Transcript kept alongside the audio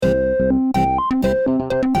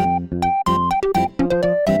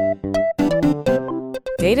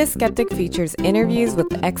Data Skeptic features interviews with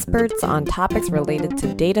experts on topics related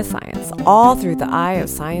to data science, all through the eye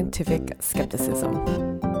of scientific skepticism.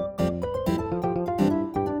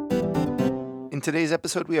 In today's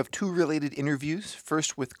episode, we have two related interviews.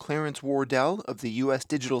 First with Clarence Wardell of the U.S.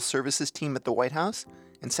 Digital Services team at the White House,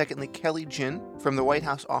 and secondly, Kelly Jin from the White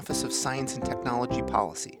House Office of Science and Technology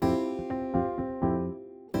Policy.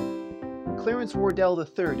 Clarence Wardell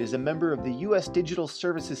III is a member of the U.S. Digital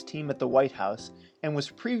Services team at the White House and was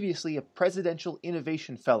previously a Presidential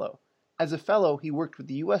Innovation Fellow. As a fellow, he worked with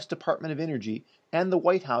the U.S. Department of Energy and the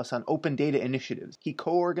White House on open data initiatives. He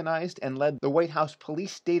co-organized and led the White House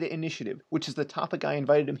Police Data Initiative, which is the topic I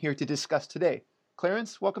invited him here to discuss today.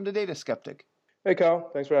 Clarence, welcome to Data Skeptic. Hey, Kyle.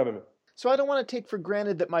 Thanks for having me. So I don't want to take for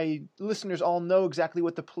granted that my listeners all know exactly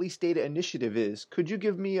what the Police Data Initiative is. Could you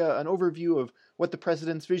give me an overview of what the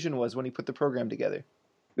president's vision was when he put the program together?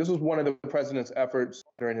 This was one of the president's efforts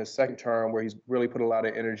during his second term where he's really put a lot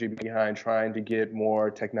of energy behind trying to get more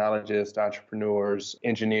technologists, entrepreneurs,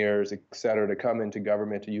 engineers, et cetera, to come into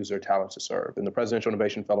government to use their talents to serve. And the Presidential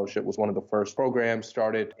Innovation Fellowship was one of the first programs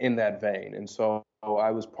started in that vein. And so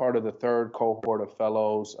I was part of the third cohort of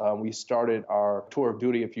fellows. We started our tour of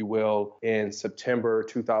duty, if you will, in September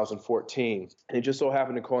 2014. And it just so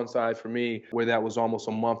happened to coincide for me where that was almost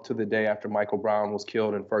a month to the day after Michael Brown was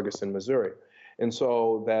killed in Ferguson, Missouri. And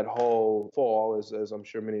so that whole fall, as I'm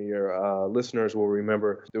sure many of your listeners will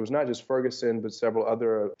remember, there was not just Ferguson, but several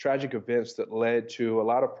other tragic events that led to a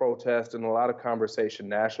lot of protest and a lot of conversation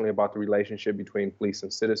nationally about the relationship between police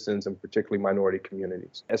and citizens, and particularly minority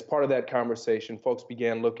communities. As part of that conversation, folks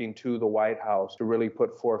began looking to the White House to really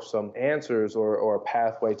put forth some answers or a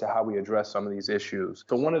pathway to how we address some of these issues.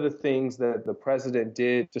 So one of the things that the president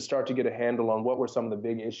did to start to get a handle on what were some of the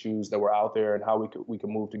big issues that were out there and how we could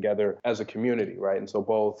move together as a community, right? And so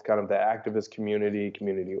both kind of the activist community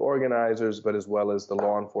organizers, but as well as the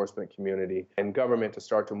law enforcement community and government to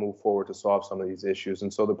start to move forward to solve some of these issues.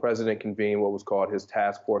 And so the president convened what was called his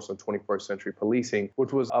Task Force on 21st Century Policing,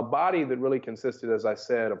 which was a body that really consisted, as I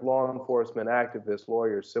said, of law enforcement, activists,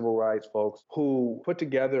 lawyers, civil rights folks who put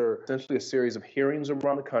together essentially a series of hearings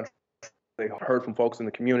around the country. They heard from folks in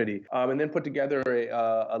the community, and then put together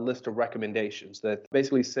a list of recommendations that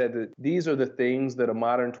basically said that these are the things that a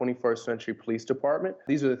modern 21st century police department,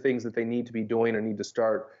 these are the things that they need to be doing or need to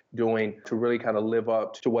start doing to really kind of live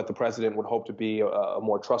up to what the president would hope to be a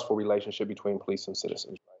more trustful relationship between police and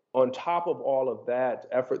citizens. On top of all of that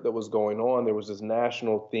effort that was going on, there was this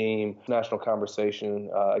national theme, national conversation,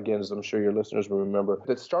 again, as I'm sure your listeners will remember,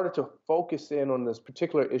 that started to focus in on this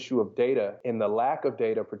particular issue of data and the lack of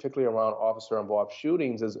data, particularly around officer-involved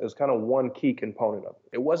shootings, as kind of one key component of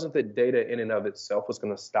it. It wasn't that data in and of itself was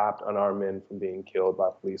going to stop unarmed men from being killed by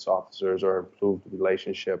police officers or improve the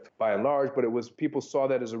relationship by and large, but it was people saw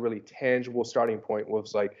that as a really tangible starting point.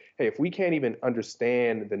 Was like, hey, if we can't even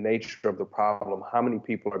understand the nature of the problem, how many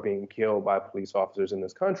people are being killed by police officers in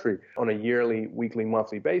this country on a yearly, weekly,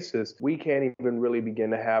 monthly basis, we can't even really begin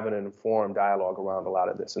to have an informed dialogue around a lot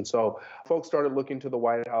of this. And so folks started looking to the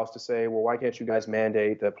White House to say, well, why can't you guys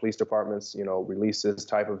mandate that police departments, release this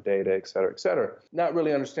type of data, et cetera, et cetera. Not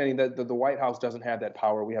really understanding that the White House doesn't have that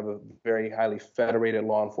power. We have a very highly federated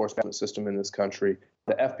law enforcement system in this country.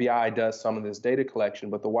 The FBI does some of this data collection,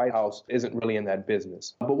 but the White House isn't really in that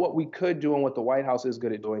business. But what we could do and what the White House is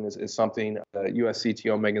good at doing is something U.S.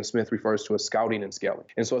 CTO Megan Smith refers to as scouting and scaling.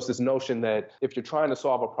 And so it's this notion that if you're trying to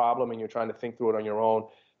solve a problem and you're trying to think through it on your own,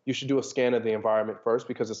 you should do a scan of the environment first,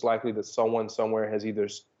 because it's likely that someone somewhere has either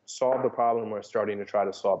solve the problem or starting to try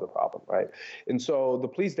to solve the problem, right? And so the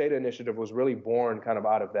Police Data Initiative was really born kind of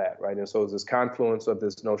out of that, right? And so it's this confluence of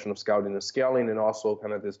this notion of scouting and scaling, and also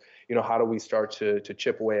kind of this, how do we start to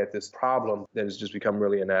chip away at this problem that has just become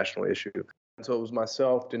really a national issue. And so it was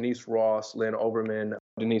myself, Denise Ross, Lynn Oberman.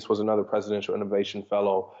 Denise was another Presidential Innovation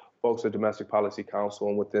Fellow, folks at Domestic Policy Council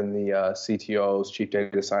and within the CTO's, Chief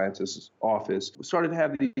Data Scientist's office. We started to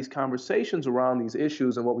have these conversations around these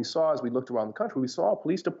issues, and what we saw as we looked around the country, we saw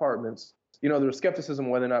police departments, there was skepticism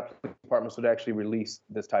whether or not police departments would actually release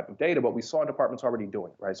this type of data, but we saw departments already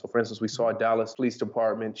doing it, right? So for instance, we saw Dallas Police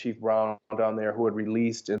Department, Chief Brown down there, who had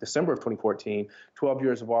released in December of 2014, 12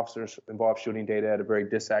 years of officers-involved shooting data at a very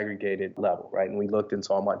disaggregated level, right? And we looked and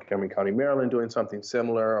saw Montgomery County, Maryland doing something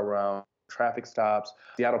similar around traffic stops.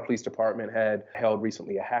 Seattle Police Department had held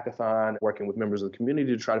recently a hackathon working with members of the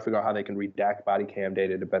community to try to figure out how they can redact body cam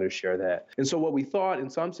data to better share that. And so what we thought in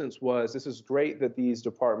some sense was this is great that these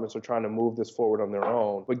departments are trying to move this forward on their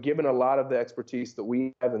own, but given a lot of the expertise that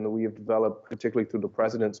we have and that we have developed, particularly through the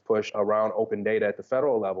president's push around open data at the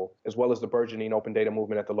federal level, as well as the burgeoning open data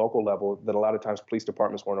movement at the local level that a lot of times police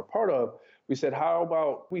departments weren't a part of, we said, how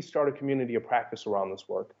about we start a community of practice around this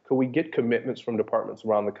work? Could we get commitments from departments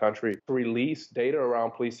around the country to release data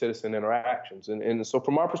around police-citizen interactions? And so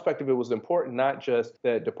from our perspective, it was important not just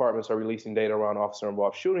that departments are releasing data around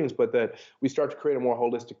officer-involved shootings, but that we start to create a more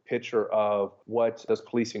holistic picture of what does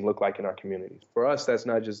policing look like in our communities. For us, that's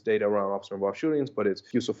not just data around officer-involved shootings, but it's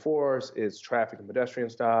use of force, it's traffic and pedestrian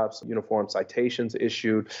stops, uniform citations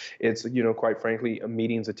issued, it's, quite frankly,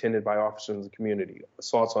 meetings attended by officers in the community,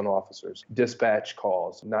 assaults on officers, dispatch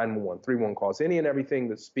calls, 911, 311 calls, any and everything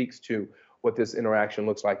that speaks to what this interaction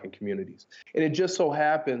looks like in communities. And it just so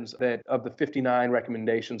happens that of the 59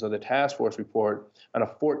 recommendations of the task force report,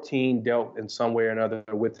 14 dealt in some way or another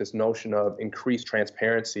with this notion of increased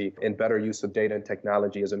transparency and better use of data and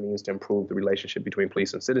technology as a means to improve the relationship between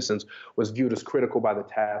police and citizens, was viewed as critical by the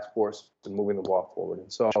task force in moving the ball forward.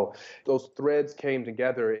 And so those threads came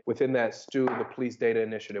together. Within that stew, the Police Data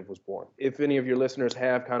Initiative was born. If any of your listeners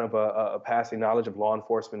have kind of a passing knowledge of law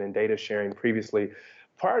enforcement and data sharing previously,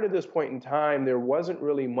 prior to this point in time, there wasn't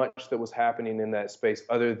really much that was happening in that space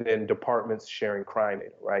other than departments sharing crime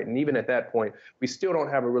data, right? And even at that point, we still don't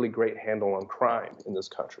have a really great handle on crime in this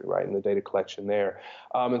country, right, and the data collection there.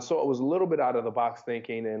 And so it was a little bit out of the box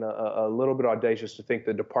thinking and a little bit audacious to think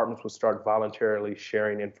that departments would start voluntarily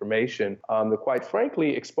sharing information that, quite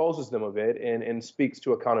frankly, exposes them a bit and speaks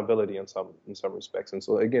to accountability in some respects. And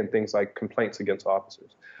so, again, things like complaints against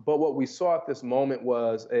officers. But what we saw at this moment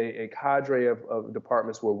was a cadre of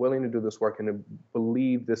departments who are willing to do this work and to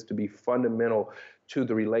believe this to be fundamental to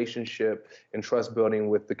the relationship and trust building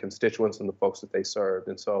with the constituents and the folks that they served.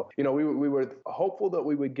 And so, we were hopeful that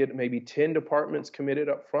we would get maybe 10 departments committed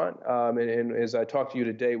up front. And as I talk to you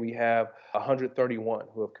today, we have 131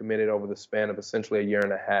 who have committed over the span of essentially a year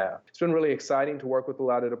and a half. It's been really exciting to work with a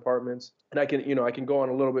lot of departments. And I can go on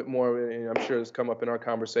a little bit more, and I'm sure it's come up in our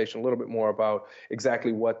conversation, a little bit more about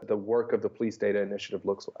exactly what the work of the Police Data Initiative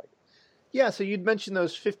looks like. Yeah, so you'd mentioned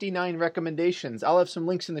those 59 recommendations. I'll have some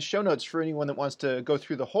links in the show notes for anyone that wants to go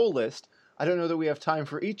through the whole list. I don't know that we have time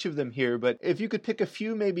for each of them here, but if you could pick a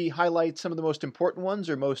few, maybe highlight some of the most important ones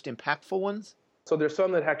or most impactful ones. So there's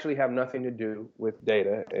some that actually have nothing to do with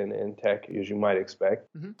data and tech, as you might expect.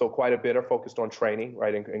 Mm-hmm. So quite a bit are focused on training,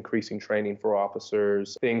 right? Increasing training for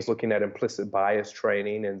officers, things looking at implicit bias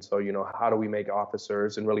training. And so, how do we make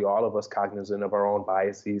officers and really all of us cognizant of our own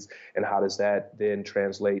biases, and how does that then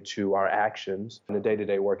translate to our actions in a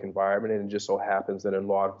day-to-day work environment? And it just so happens that in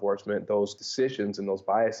law enforcement, those decisions and those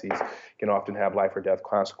biases can often have life or death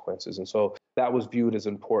consequences. And so that was viewed as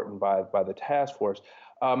important by the task force.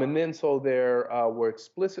 And then so there were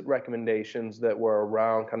explicit recommendations that were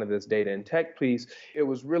around kind of this data and tech piece. It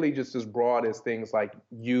was really just as broad as things like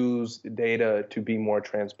use data to be more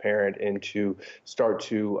transparent and to start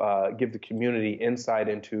to give the community insight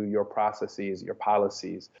into your processes, your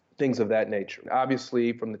policies, things of that nature.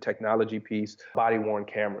 Obviously, from the technology piece, body-worn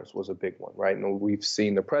cameras was a big one, right? And we've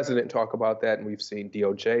seen the president talk about that, and we've seen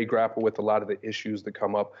DOJ grapple with a lot of the issues that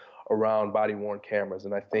come up around body-worn cameras.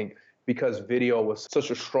 And I think because video was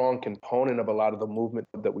such a strong component of a lot of the movement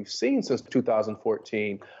that we've seen since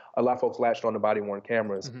 2014, a lot of folks latched on to body-worn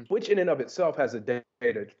cameras, mm-hmm. which in and of itself has a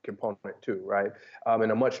data component too, right?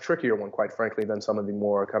 And a much trickier one, quite frankly, than some of the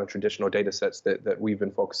more kind of traditional data sets that we've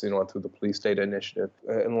been focusing on through the Police Data Initiative,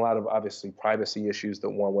 and a lot of obviously privacy issues that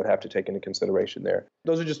one would have to take into consideration there.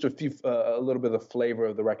 Those are just a few, a little bit of the flavor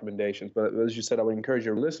of the recommendations. But as you said, I would encourage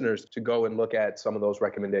your listeners to go and look at some of those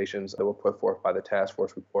recommendations that were put forth by the task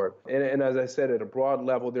force report. And as I said, at a broad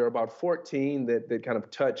level, there are about 14 that kind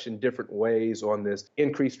of touch in different ways on this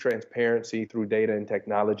increased transparency through data and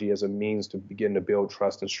technology as a means to begin to build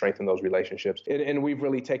trust and strengthen those relationships. And we've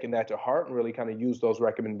really taken that to heart and really kind of used those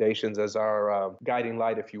recommendations as our guiding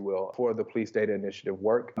light, if you will, for the Police Data Initiative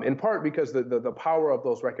work. In part because the power of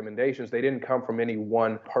those recommendations, they didn't come from any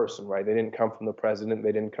one person, right? They didn't come from the president.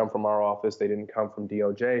 They didn't come from our office. They didn't come from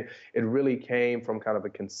DOJ. It really came from kind of a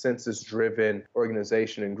consensus-driven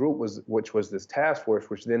organization and group, which was this task force,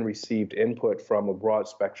 which then received input from a broad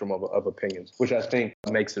spectrum of opinions, which I think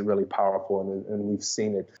makes it really powerful. And we've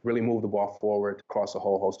seen it really move the ball forward across a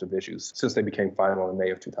whole host of issues since they became final in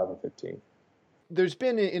May of 2015. There's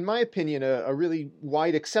been, in my opinion, a really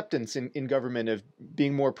wide acceptance in government of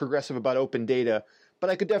being more progressive about open data. but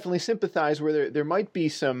I could definitely sympathize where there might be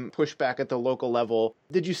some pushback at the local level.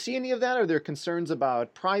 Did you see any of that? Are there concerns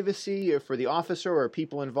about privacy for the officer or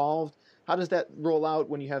people involved? How does that roll out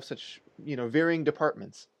when you have such, varying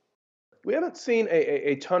departments? We haven't seen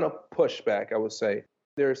a ton of pushback, I would say.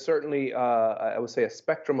 There's certainly, I would say, a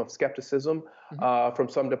spectrum of skepticism from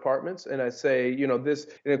some departments, and I say, this,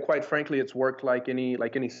 quite frankly, it's worked like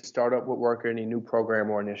any startup would work or any new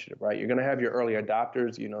program or initiative, right? You're going to have your early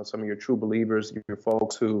adopters, some of your true believers, your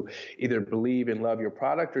folks who either believe and love your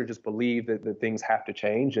product or just believe that things have to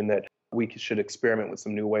change and that we should experiment with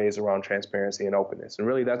some new ways around transparency and openness. And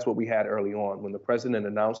really, that's what we had early on. When the president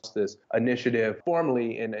announced this initiative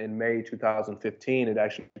formally in May 2015, it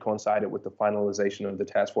actually coincided with the finalization of the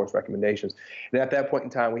task force recommendations. And at that point in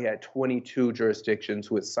time, we had 22 jurisdictions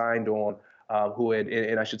who had signed on,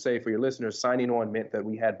 and I should say for your listeners, signing on meant that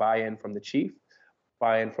we had buy-in from the chief,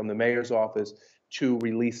 buy-in from the mayor's office to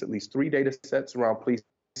release at least 3 data sets around police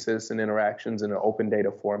citizen interactions in an open data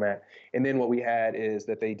format. And then what we had is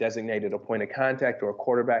that they designated a point of contact or a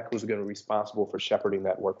quarterback who's going to be responsible for shepherding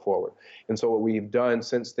that work forward. And so what we've done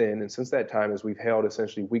since then and since that time is we've held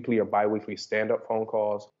essentially weekly or biweekly stand-up phone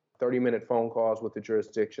calls, 30-minute phone calls with the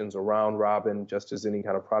jurisdictions around robin, just as any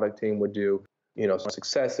kind of product team would do,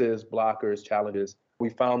 successes, blockers, challenges. We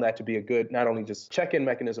found that to be a good, not only just check-in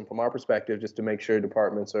mechanism from our perspective, just to make sure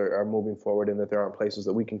departments are moving forward and that there are places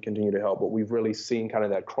that we can continue to help. But we've really seen kind of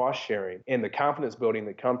that cross-sharing and the confidence building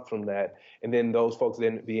that comes from that. And then those folks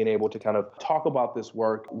then being able to kind of talk about this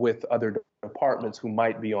work with other departments who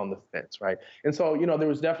might be on the fence, right? And so, there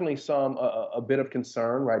was definitely a bit of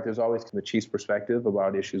concern, right? There's always the chief's perspective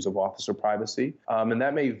about issues of officer privacy. And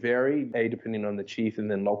that may vary, depending on the chief and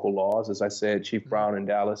then local laws. As I said, Chief Brown in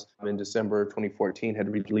Dallas in December 2014 had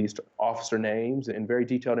released officer names and very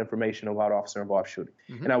detailed information about officer-involved shooting.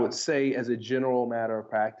 And I would say, as a general matter of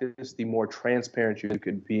practice, the more transparent you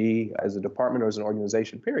could be as a department or as an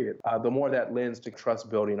organization, period, the more that lends to trust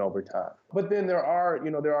building over time. But then there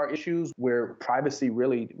are issues where privacy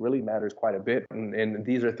really matters quite a bit. And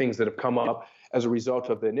these are things that have come up as a result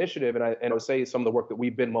of the initiative. And I would say some of the work that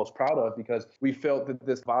we've been most proud of, because we felt that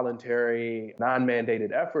this voluntary,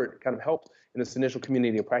 non-mandated effort kind of helped in this initial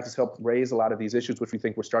community of practice, helped raise a lot of these issues, which we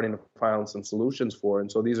think we're starting to find some solutions for.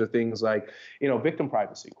 And so these are things like, victim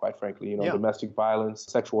privacy, quite frankly, domestic violence,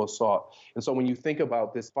 sexual assault. And so when you think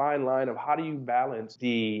about this fine line of how do you balance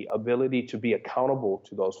the ability to be accountable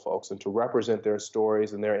to those folks and to represent their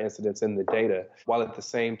stories and their incidents in the data, while at the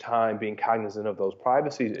same time being cognizant of those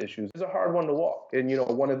privacy issues, is a hard one to walk. And,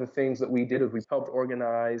 one of the things that we did is we helped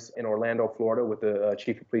organize in Orlando, Florida, with the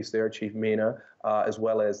chief of police there, Chief Mina, as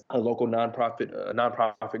well as a local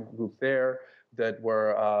nonprofit group there that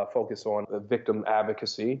were focused on victim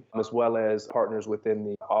advocacy, as well as partners within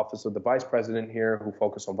the Office of the Vice President here who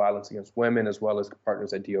focus on violence against women, as well as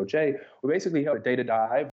partners at DOJ. We basically held a data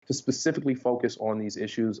dive to specifically focus on these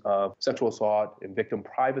issues of sexual assault and victim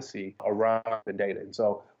privacy around the data. And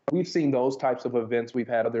so we've seen those types of events. We've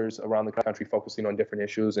had others around the country focusing on different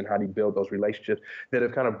issues and how do you build those relationships that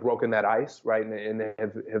have kind of broken that ice, right? And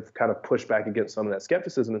have kind of pushed back against some of that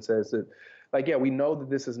skepticism and says that, we know that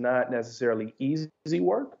this is not necessarily easy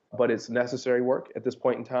work, but it's necessary work at this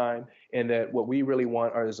point in time. And that what we really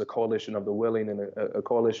want is a coalition of the willing and a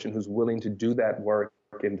coalition who's willing to do that work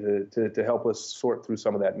and to help us sort through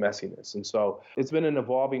some of that messiness. And so it's been an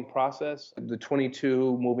evolving process. The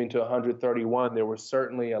 22 moving to 131, there were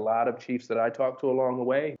certainly a lot of chiefs that I talked to along the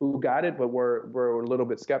way who got it, but were a little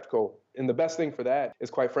bit skeptical. And the best thing for that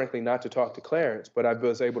is, quite frankly, not to talk to Clarence, but I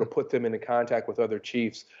was able to put them into contact with other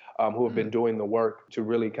chiefs who have been doing the work to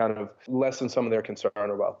really kind of lessen some of their concern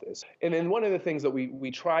about this. And then one of the things that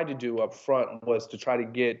we tried to do up front was to try to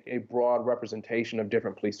get a broad representation of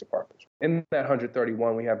different police departments. In that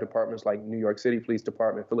 131, we have departments like New York City Police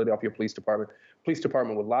Department, Philadelphia Police Department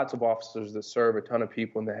with lots of officers that serve a ton of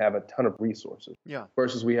people and that have a ton of resources. Yeah.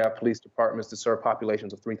 Versus we have police departments that serve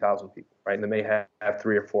populations of 3,000 people, right? And they may have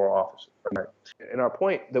 3 or 4 officers. Right? And our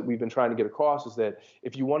point that we've been trying to get across is that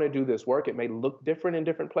if you want to do this work, it may look different in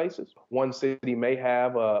different places. One city may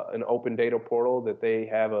have an open data portal that they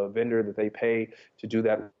have a vendor that they pay to do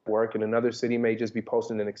that work, and another city may just be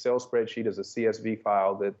posting an Excel spreadsheet as a CSV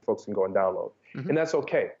file that folks can go and download. And that's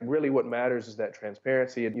okay. Really what matters is that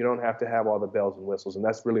transparency, and you don't have to have all the bells and whistles. And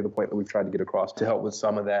that's really the point that we've tried to get across to help with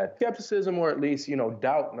some of that skepticism, or at least,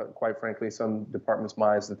 doubt, quite frankly, some departments'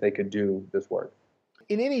 minds that they could do this work.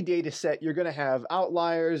 In any data set, you're going to have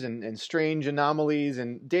outliers and strange anomalies,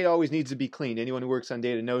 and data always needs to be cleaned. Anyone who works on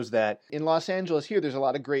data knows that. In Los Angeles here, there's a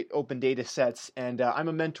lot of great open data sets, and I'm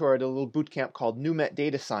a mentor at a little boot camp called NewMet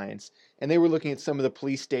Data Science, and they were looking at some of the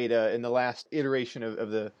police data in the last iteration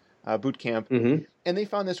of the boot camp. Mm-hmm. And they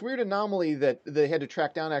found this weird anomaly that they had to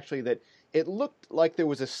track down, actually, that it looked like there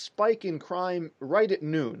was a spike in crime right at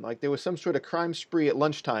noon, like there was some sort of crime spree at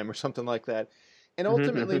lunchtime or something like that. And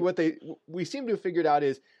ultimately, what we seem to have figured out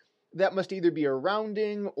is that must either be a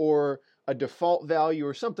rounding or a default value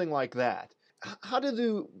or something like that. How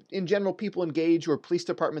do, in general, people engage, or police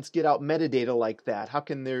departments get out metadata like that? How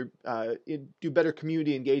can they do better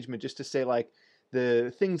community engagement, just to say, like,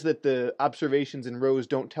 the things that the observations in rows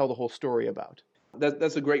don't tell the whole story about?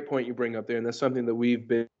 That's a great point you bring up there, and that's something that we've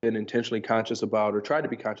been intentionally conscious about, or tried to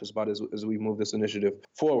be conscious about, as we move this initiative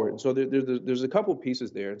forward. So there's a couple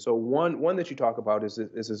pieces there. And so one that you talk about is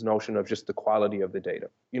this notion of just the quality of the data.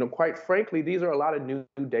 Quite frankly, these are a lot of new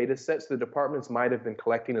data sets the departments might have been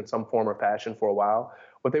collecting in some form or fashion for a while,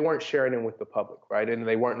 but they weren't sharing them with the public, right? And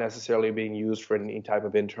they weren't necessarily being used for any type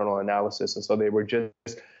of internal analysis, and so they were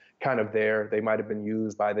just kind of there. They might have been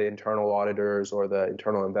used by the internal auditors or the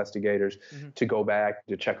internal investigators to go back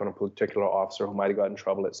to check on a particular officer who might have gotten in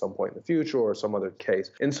trouble at some point in the future or some other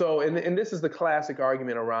case. And so, and this is the classic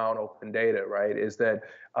argument around open data, right, is that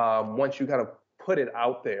once you kind of put it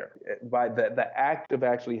out there, by the act of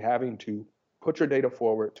actually having to put your data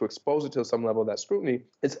forward, to expose it to some level of that scrutiny,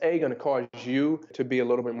 it's going to cause you to be a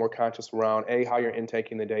little bit more conscious around how you're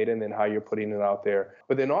intaking the data and then how you're putting it out there.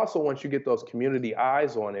 But then also, once you get those community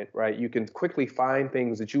eyes on it, right, you can quickly find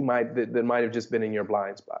things that that might have just been in your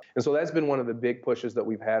blind spot. And so that's been one of the big pushes that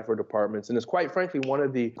we've had for departments. And it's quite frankly one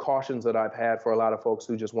of the cautions that I've had for a lot of folks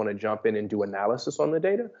who just want to jump in and do analysis on the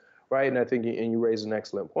data. Right, and I think, and you raise an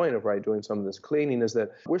excellent point of, right, doing some of this cleaning, is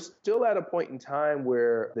that we're still at a point in time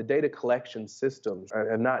where the data collection systems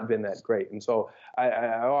have not been that great. And so I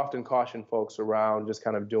often caution folks around just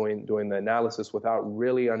kind of doing the analysis without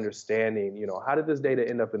really understanding, how did this data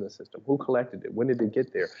end up in the system? Who collected it? When did it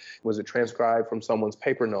get there? Was it transcribed from someone's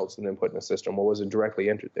paper notes and then put in the system, or was it directly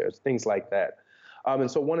entered there? It's things like that.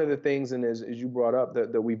 And so one of the things, and as you brought up,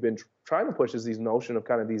 that we've been trying to push is these notion of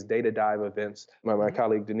kind of these data dive events. My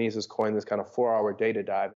colleague Denise has coined this kind of 4-hour data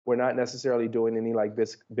dive. We're not necessarily doing any like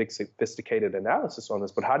big sophisticated analysis on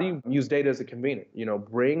this, but how do you use data as a convener?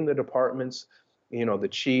 Bring the departments, the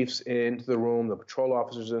chiefs into the room, the patrol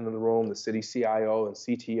officers into the room, the city CIO and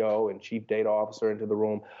CTO and chief data officer into the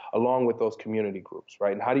room, along with those community groups,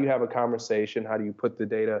 right? And how do you have a conversation? How do you put the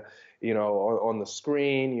data, on the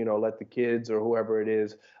screen, let the kids or whoever it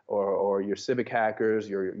is, or your civic hackers,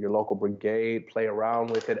 your local brigade play around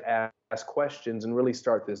with it, ask questions, and really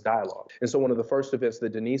start this dialogue. And so one of the first events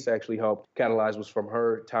that Denise actually helped catalyze was from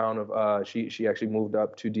her town of, she actually moved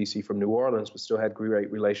up to DC from New Orleans, but still had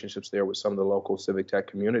great relationships there with some of the local civic tech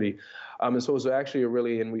community. And so it was actually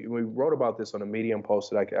and we wrote about this on a Medium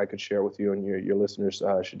post that I could share with you, and your listeners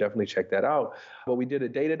should definitely check that out. But we did a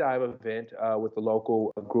data dive event with the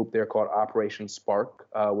local group there called Operation Spark,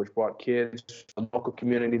 which brought kids. The local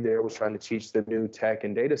community there was trying to teach them new tech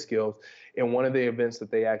and data skills. And one of the events that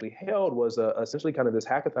they actually held was essentially kind of this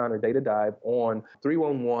hackathon or data dive on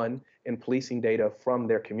 311 and policing data from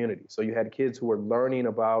their community. So you had kids who were learning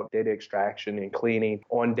about data extraction and cleaning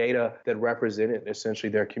on data that represented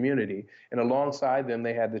essentially their community. And alongside them,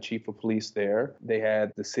 they had the chief of police there. They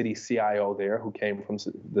had the city CIO there, who came from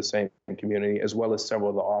the same community, as well as several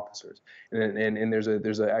of the officers. And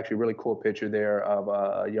there's a actually really cool picture there of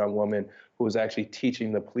a young woman who was actually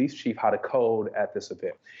teaching the police chief how to code at this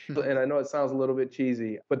event. And I know it sounds a little bit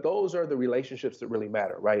cheesy, but those are the relationships that really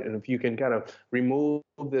matter, right? And if you can kind of remove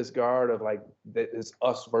this guard of like, that is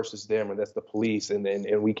us versus them, and that's the police, and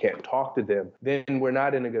we can't talk to them, then we're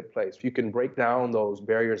not in a good place. If you can break down those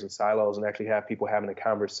barriers and silos and actually have people having a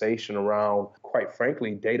conversation around, quite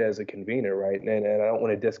frankly, data as a convener, right? And I don't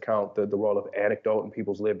want to discount the role of anecdote and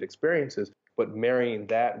people's lived experiences, but marrying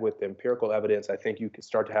that with empirical evidence, I think you can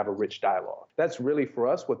start to have a rich dialogue. That's really, for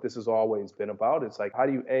us, what this has always been about. It's like, how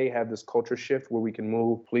do you, have this culture shift where we can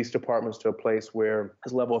move police departments to a place where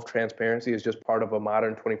this level of transparency is just part of a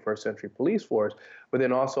modern 21st century police force, but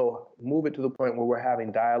then also move it to the point where we're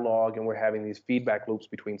having dialogue and we're having these feedback loops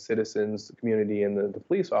between citizens, the community, and the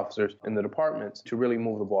police officers in the departments to really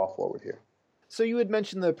move the ball forward here. So you had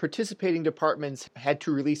mentioned the participating departments had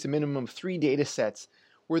to release a minimum of 3 data sets.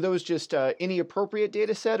 Were those just any appropriate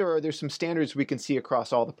data set, or are there some standards we can see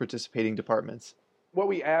across all the participating departments? What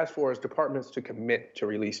we ask for is departments to commit to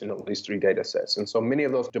releasing at least 3 data sets. And so many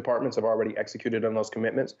of those departments have already executed on those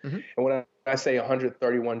commitments. Mm-hmm. And when I say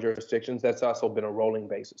 131 jurisdictions, that's also been a rolling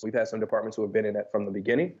basis. We've had some departments who have been in it from the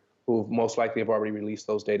beginning, who most likely have already released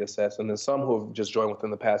those data sets, and then some who have just joined within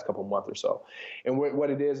the past couple months or so. And what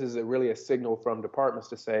it is it really a signal from departments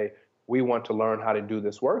to say, we want to learn how to do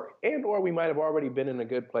this work, and or we might have already been in a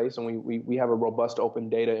good place and we have a robust open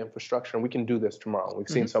data infrastructure and we can do this tomorrow. We've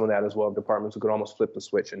seen some of that as well, departments who could almost flip the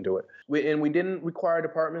switch and do it. We didn't require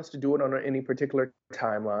departments to do it on any particular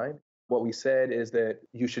timeline. What we said is that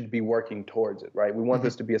you should be working towards it, right? We want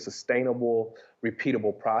this to be a sustainable,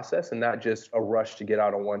 repeatable process and not just a rush to get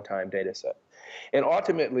out a one-time data set. And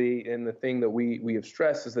ultimately, and the thing that we have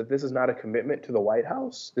stressed is that this is not a commitment to the White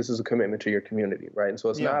House. This is a commitment to your community, right? And so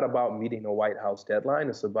it's not about meeting a White House deadline.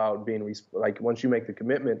 It's about being, like, once you make the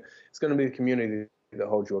commitment, it's going to be the community that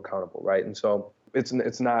holds you accountable, right? And so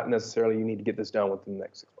it's not necessarily you need to get this done within the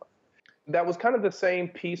next 6 months. That was kind of the same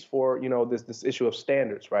piece for, this issue of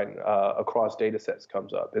standards, right, across data sets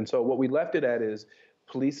comes up. And so what we left it at is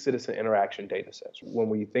police-citizen interaction data sets. When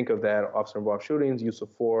we think of that, officer-involved shootings, use of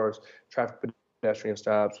force, traffic pedestrian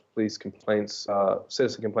stops, police complaints,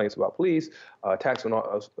 citizen complaints about police, attacks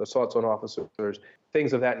on assaults on officers,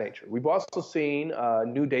 things of that nature. We've also seen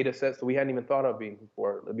new data sets that we hadn't even thought of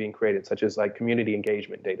being created, such as like community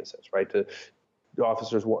engagement data sets, right? To the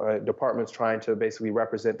officers, departments trying to basically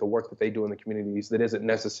represent the work that they do in the communities that isn't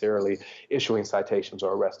necessarily issuing citations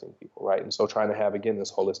or arresting people, right? And so trying to have, again,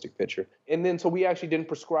 this holistic picture. And then so we actually didn't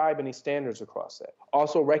prescribe any standards across that.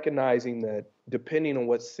 Also recognizing that depending on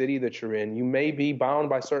what city that you're in, you may be bound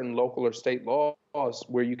by certain local or state laws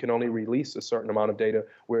where you can only release a certain amount of data,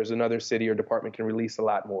 whereas another city or department can release a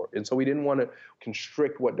lot more. And so we didn't want to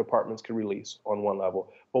constrict what departments can release on one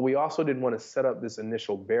level, but we also didn't want to set up this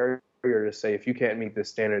initial barrier to say, if you can't meet this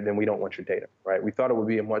standard, then we don't want your data, right? We thought it would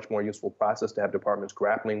be a much more useful process to have departments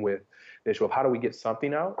grappling with the issue of how do we get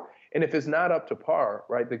something out? And if it's not up to par,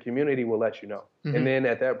 right, the community will let you know. And then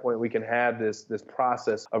at that point, we can have this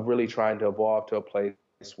process of really trying to evolve to a place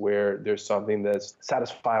where there's something that's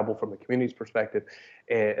satisfiable from the community's perspective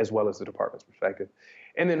as well as the department's perspective.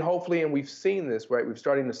 And then hopefully, and we've seen this, right, we're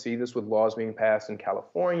starting to see this with laws being passed in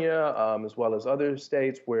California, as well as other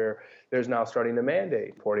states where there's now starting to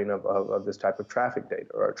mandate reporting of this type of traffic data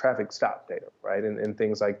or traffic stop data, right? And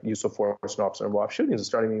things like use of force and officer-involved shootings are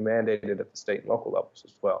starting to be mandated at the state and local levels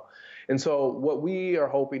as well. And so what we are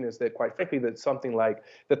hoping is that, quite frankly, that something like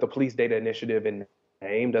that the Police Data Initiative in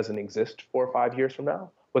name doesn't exist 4 or 5 years from now,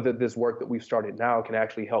 but that this work that we've started now can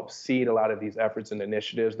actually help seed a lot of these efforts and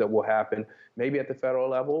initiatives that will happen maybe at the federal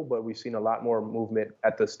level, but we've seen a lot more movement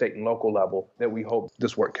at the state and local level that we hope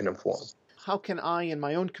this work can inform. How can I, in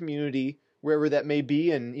my own community, wherever that may be,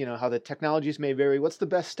 and how the technologies may vary, what's the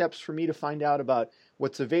best steps for me to find out about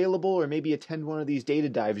what's available or maybe attend one of these data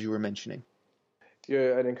dives you were mentioning?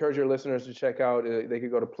 Yeah, I'd encourage your listeners to check out, they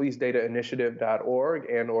could go to policedatainitiative.org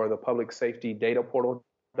and or the public safety data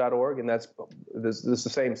portal.org, and this is the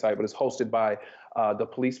same site, but it's hosted by the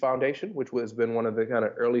Police Foundation, which has been one of the kind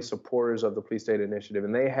of early supporters of the Police Data Initiative.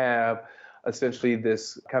 And they have essentially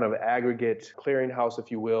this kind of aggregate clearinghouse,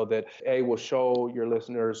 if you will, that will show your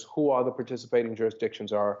listeners who all the participating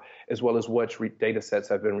jurisdictions are, as well as what data sets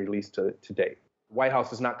have been released to date. White House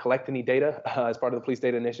does not collect any data as part of the Police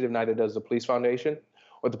Data Initiative, neither does the Police Foundation.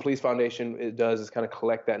 What the Police Foundation does is kind of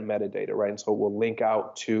collect that metadata, right? And so we'll link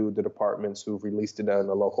out to the departments who've released it on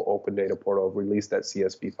the local open data portal, released that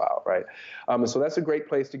CSV file, right? And so that's a great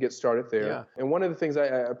place to get started there. Yeah. And one of the things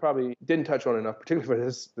I probably didn't touch on enough,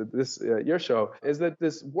 particularly for this your show, is that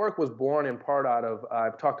this work was born in part out of,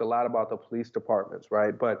 I've talked a lot about the police departments,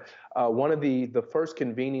 right? But one of the first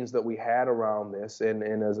convenings that we had around this, and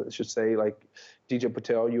as I should say, like DJ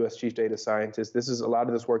Patel, U.S. Chief Data Scientist, a lot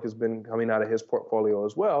of this work has been coming out of his portfolio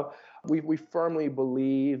as well. We firmly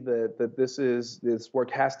believe that this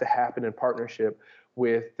work has to happen in partnership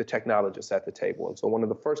with the technologists at the table. And so one of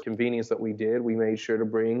the first convenings that we did, we made sure to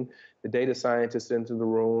bring the data scientists into the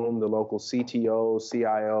room, the local CTOs,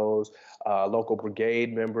 CIOs, local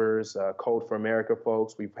brigade members, Code for America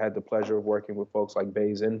folks. We've had the pleasure of working with folks like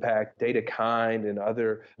Bayes Impact, DataKind, and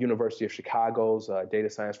other University of Chicago's Data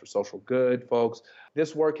Science for Social Good folks.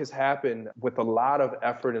 This work has happened with a lot of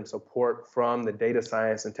effort and support from the data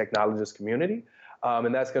science and technologist community.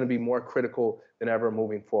 And that's going to be more critical than ever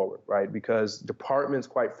moving forward, right? Because departments,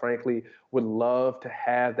 quite frankly, would love to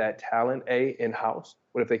have that talent, in-house.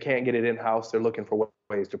 But if they can't get it in-house, they're looking for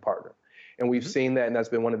ways to partner. And we've seen that, and that's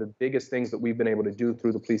been one of the biggest things that we've been able to do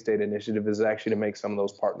through the Police Data Initiative is actually to make some of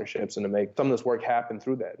those partnerships and to make some of this work happen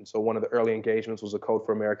through that. And so one of the early engagements was a Code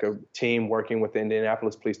for America team working with the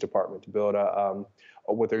Indianapolis Police Department to build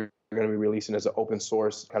what they're going to be releasing as an open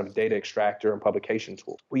source kind of data extractor and publication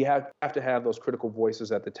tool. We have to have those critical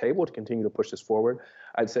voices at the table to continue to push this forward.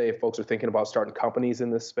 I'd say if folks are thinking about starting companies in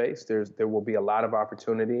this space, there will be a lot of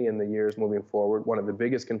opportunity in the years moving forward. One of the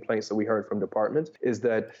biggest complaints that we heard from departments is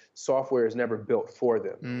that software is never built for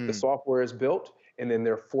them. The software is built, and then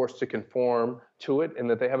they're forced to conform to it, and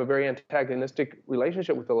that they have a very antagonistic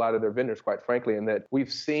relationship with a lot of their vendors, quite frankly, and that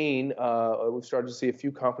we've started to see a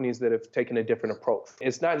few companies that have taken a different approach.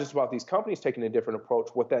 It's not just about these companies taking a different approach.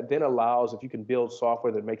 What that then allows, if you can build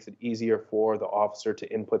software that makes it easier for the officer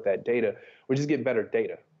to input that data, we just get better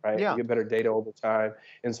data, right? Yeah. We get better data over time,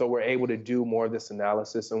 and so we're able to do more of this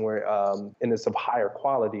analysis, and and it's of higher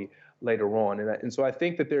quality later on. And so I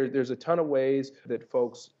think that there's a ton of ways that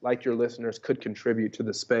folks like your listeners could contribute to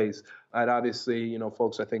the space. I'd obviously,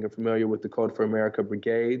 folks I think are familiar with the Code for America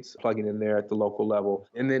brigades, plugging in there at the local level.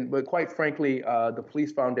 But quite frankly, the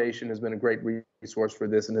Police Foundation has been a great resource for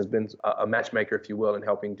this and has been a matchmaker, if you will, in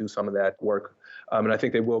helping do some of that work. And I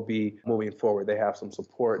think they will be moving forward. They have some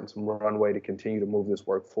support and some runway to continue to move this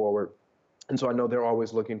work forward. And so I know they're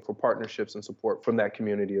always looking for partnerships and support from that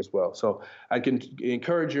community as well. So I can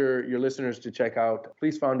encourage your listeners to check out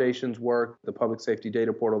Police Foundation's work, the public safety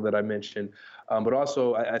data portal that I mentioned. But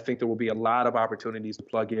also, I think there will be a lot of opportunities to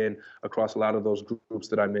plug in across a lot of those groups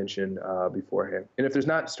that I mentioned beforehand. And if there's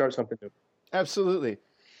not, start something new. Absolutely.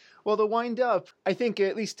 Well, to wind up, I think,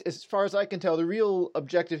 at least as far as I can tell, the real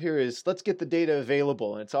objective here is let's get the data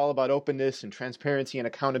available. And it's all about openness and transparency and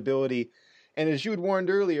accountability. And as you had warned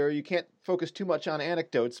earlier, you can't focus too much on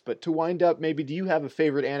anecdotes, but to wind up, maybe do you have a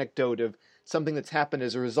favorite anecdote of something that's happened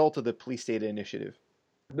as a result of the Police Data Initiative?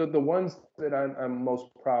 The ones that I'm most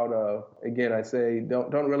proud of, again, I say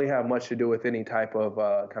don't really have much to do with any type of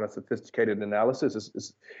kind of sophisticated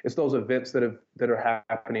analysis. It's those events that are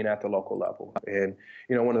happening at the local level. And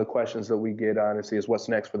one of the questions that we get honestly is what's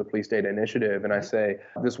next for the Police Data Initiative. And I say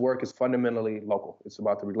this work is fundamentally local. It's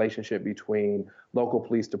about the relationship between local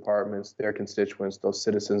police departments, their constituents, those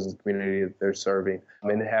citizens in the community that they're serving,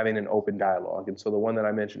 and having an open dialogue. And so the one that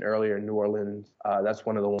I mentioned earlier in New Orleans, that's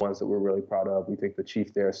one of the ones that we're really proud of. We think the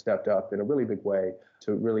chief there stepped up in a really big way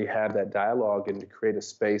to really have that dialogue and to create a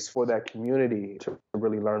space for that community to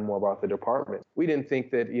really learn more about the department. We didn't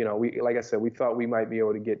think that, like I said, we thought we might be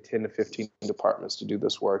able to get 10 to 15 departments to do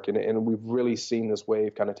this work. And we've really seen this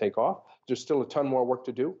wave kind of take off. There's still a ton more work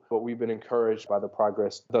to do, but we've been encouraged by the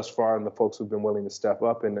progress thus far and the folks who've been willing to step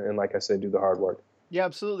up and like I said, do the hard work. Yeah,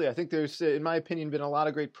 absolutely. I think there's, in my opinion, been a lot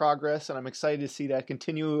of great progress, and I'm excited to see that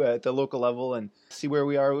continue at the local level and see where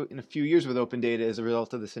we are in a few years with open data as a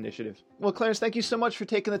result of this initiative. Well, Clarence, thank you so much for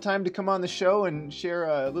taking the time to come on the show and share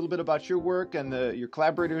a little bit about your work and your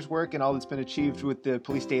collaborators' work and all that's been achieved with the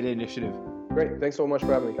Police Data Initiative. Great. Thanks so much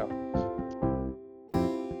for having me, Kyle.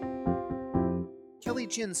 Kelly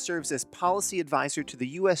Jin serves as policy advisor to the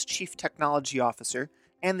U.S. Chief Technology Officer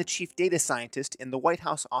and the Chief Data Scientist in the White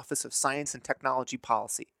House Office of Science and Technology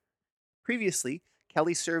Policy. Previously,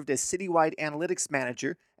 Kelly served as Citywide Analytics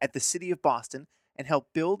Manager at the City of Boston and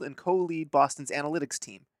helped build and co-lead Boston's analytics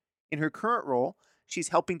team. In her current role, she's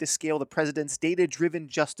helping to scale the President's Data-Driven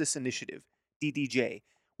Justice Initiative, DDJ,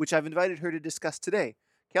 which I've invited her to discuss today.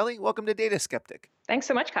 Kelly, welcome to Data Skeptic. Thanks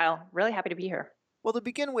so much, Kyle. Really happy to be here. Well, to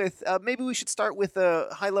begin with, maybe we should start with a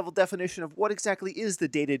high-level definition of what exactly is the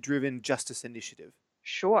Data-Driven Justice Initiative.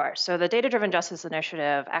 Sure. So the Data-Driven Justice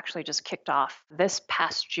Initiative actually just kicked off this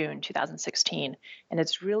past June 2016, and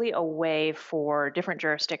it's really a way for different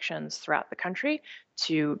jurisdictions throughout the country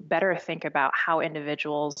to better think about how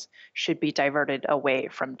individuals should be diverted away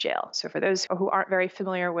from jail. So for those who aren't very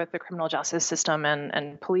familiar with the criminal justice system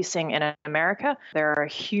and policing in America, there are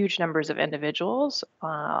huge numbers of individuals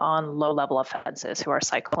on low-level offenses who are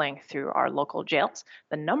cycling through our local jails.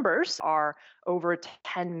 The numbers are over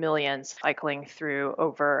 10 million cycling through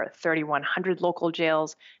over 3,100 local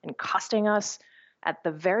jails and costing us, at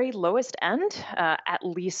the very lowest end, at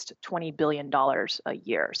least $20 billion a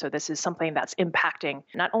year. So this is something that's impacting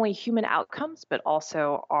not only human outcomes, but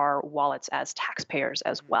also our wallets as taxpayers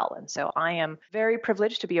as well. And so I am very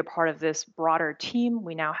privileged to be a part of this broader team.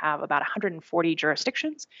 We now have about 140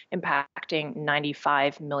 jurisdictions impacting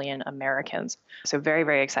 95 million Americans. So very,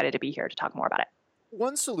 very excited to be here to talk more about it.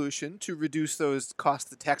 One solution to reduce those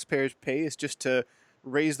costs the taxpayers pay is just to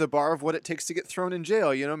raise the bar of what it takes to get thrown in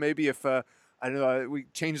jail. Maybe if we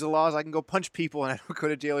change the laws, I can go punch people and I don't go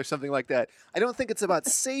to jail or something like that. I don't think it's about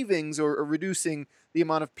savings or reducing the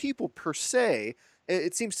amount of people per se.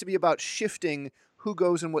 It seems to be about shifting who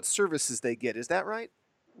goes and what services they get. Is that right?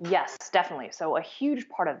 Yes, definitely. So a huge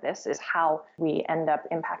part of this is how we end up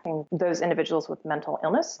impacting those individuals with mental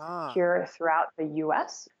illness here throughout the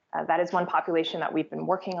U.S. That is one population that we've been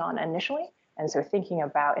working on initially. And so thinking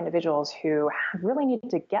about individuals who really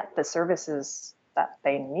need to get the services that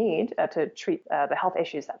they need to treat the health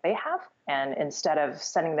issues that they have. And instead of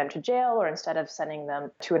sending them to jail or instead of sending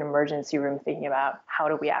them to an emergency room, thinking about how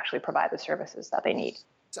do we actually provide the services that they need.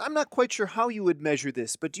 So I'm not quite sure how you would measure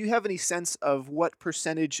this, but do you have any sense of what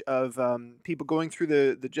percentage of people going through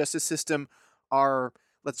the justice system are,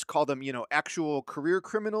 let's call them, actual career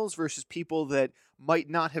criminals versus people that might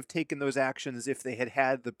not have taken those actions if they had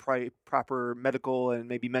had the proper medical and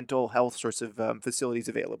maybe mental health sorts of facilities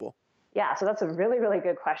available? Yeah, so that's a really, really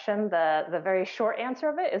good question. The very short answer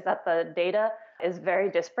of it is that the data is very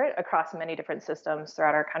disparate across many different systems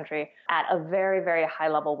throughout our country. At a very, very high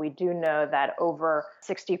level, we do know that over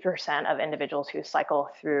 60% of individuals who cycle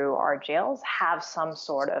through our jails have some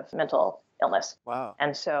sort of mental illness. Wow.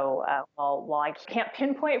 And so while I can't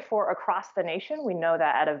pinpoint for across the nation, we know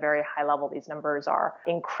that at a very high level, these numbers are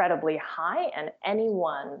incredibly high. And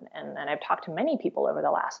anyone, and I've talked to many people over the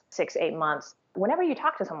last 6-8 months, whenever you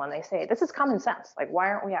talk to someone, they say, this is common sense. Like, why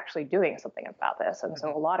aren't we actually doing something about this? And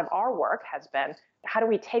so a lot of our work has been, how do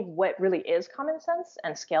we take what really is common sense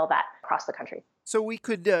and scale that across the country? So we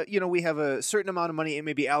could, we have a certain amount of money it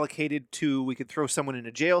may be allocated to, we could throw someone in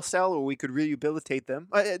a jail cell or we could rehabilitate them.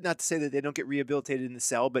 Not to say that they don't get rehabilitated in the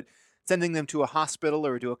cell, but sending them to a hospital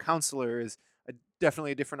or to a counselor is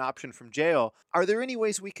definitely a different option from jail. Are there any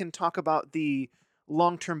ways we can talk about the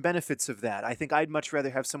long-term benefits of that? I think I'd much rather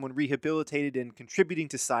have someone rehabilitated and contributing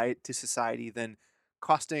to society than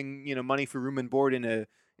costing, money for room and board in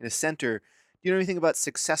a center. Do you know anything about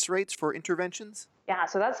success rates for interventions? Yeah,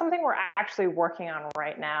 so that's something we're actually working on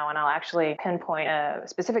right now. And I'll actually pinpoint a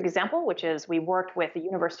specific example, which is we worked with the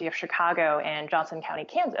University of Chicago and Johnson County,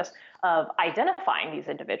 Kansas, of identifying these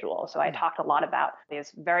individuals. So I talked a lot about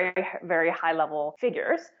these very, very high level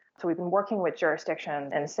figures. So we've been working with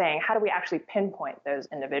jurisdictions and saying, how do we actually pinpoint those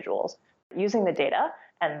individuals using the data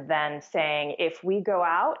and then saying, if we go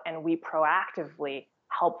out and we proactively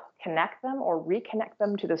help connect them or reconnect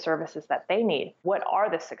them to the services that they need, what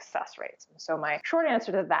are the success rates? And so my short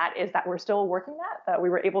answer to that is that we're still working that we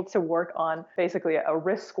were able to work on basically a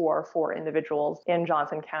risk score for individuals in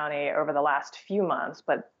Johnson County over the last few months.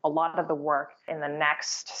 But a lot of the work in the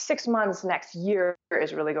next 6 months, next year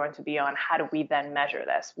is really going to be on how do we then measure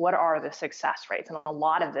this? What are the success rates? And a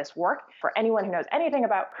lot of this work, for anyone who knows anything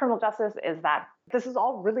about criminal justice, is that this is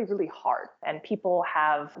all really, really hard. And people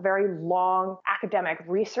have very long academic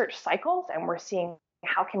research cycles, and we're seeing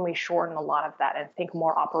how can we shorten a lot of that and think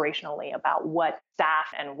more operationally about what staff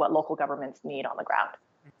and what local governments need on the ground.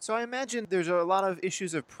 So I imagine there's a lot of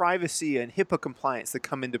issues of privacy and HIPAA compliance that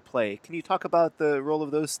come into play. Can you talk about the role of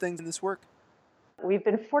those things in this work? We've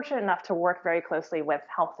been fortunate enough to work very closely with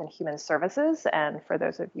Health and Human Services. And for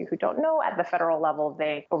those of you who don't know, at the federal level,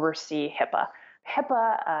 they oversee HIPAA.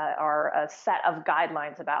 HIPAA are a set of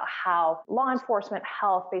guidelines about how law enforcement,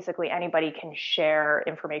 health, basically anybody can share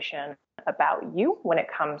information about you when it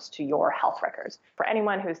comes to your health records. For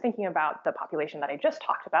anyone who's thinking about the population that I just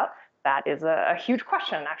talked about, that is a huge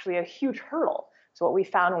question, actually a huge hurdle. So what we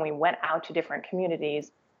found when we went out to different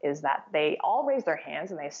communities is that they all raised their hands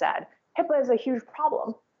and they said, HIPAA is a huge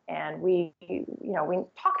problem. And we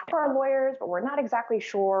talked to our lawyers, but we're not exactly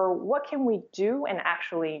sure what can we do and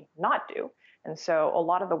actually not do. And so a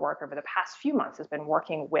lot of the work over the past few months has been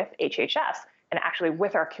working with HHS and actually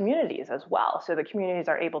with our communities as well. So the communities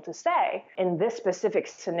are able to say, in this specific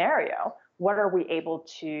scenario, what are we able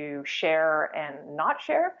to share and not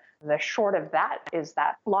share? The short of that is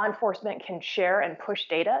that law enforcement can share and push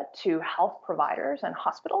data to health providers and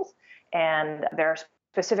hospitals. And there are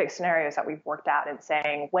specific scenarios that we've worked out in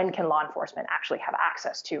saying, when can law enforcement actually have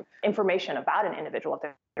access to information about an individual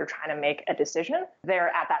if they're trying to make a decision? They're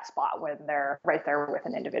at that spot when they're right there with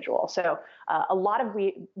an individual. So a lot of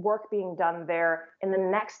work being done there. In the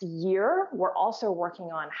next year, we're also working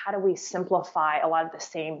on how do we simplify a lot of the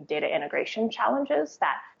same data integration challenges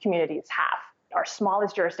that communities have. Our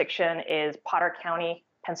smallest jurisdiction is Potter County,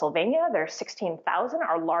 Pennsylvania. There's 16,000.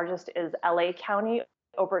 Our largest is LA County,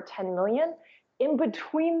 over 10 million. In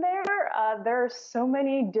between there are so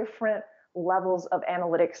many different levels of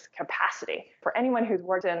analytics capacity. For anyone who's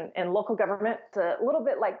worked in local government, it's a little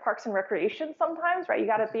bit like parks and recreation sometimes, right? You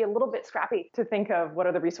got to be a little bit scrappy to think of what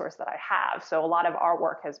are the resources that I have. So a lot of our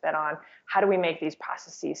work has been on how do we make these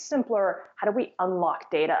processes simpler? How do we unlock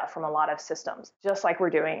data from a lot of systems, just like we're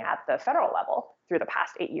doing at the federal level through the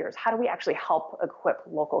past 8 years? How do we actually help equip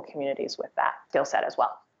local communities with that skill set as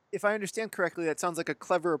well? If I understand correctly, that sounds like a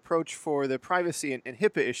clever approach for the privacy and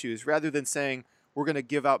HIPAA issues. Rather than saying we're going to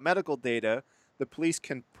give out medical data, the police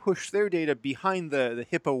can push their data behind the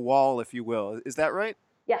HIPAA wall, if you will. Is that right?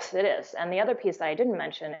 Yes, it is. And the other piece that I didn't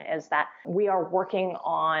mention is that we are working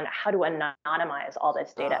on how to anonymize all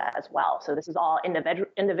this data as well. So this is all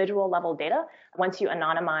individual level data. Once you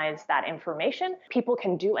anonymize that information, people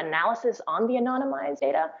can do analysis on the anonymized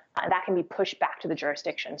data, and that can be pushed back to the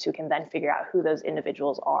jurisdictions who can then figure out who those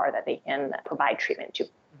individuals are that they can provide treatment to.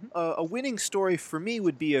 A winning story for me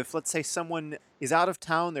would be if, let's say, someone is out of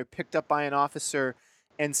town, they're picked up by an officer,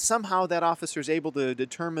 and somehow that officer is able to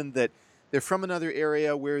determine that they're from another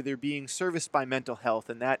area where they're being serviced by mental health,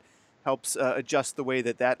 and that helps adjust the way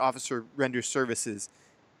that that officer renders services.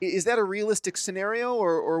 Is that a realistic scenario,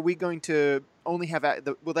 or are we going to only have,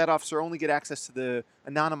 will that officer only get access to the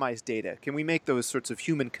anonymized data? Can we make those sorts of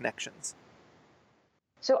human connections?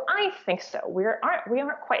 So I think so. We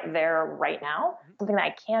aren't quite there right now. Something that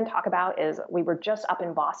I can talk about is we were just up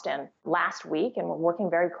in Boston last week, and we're working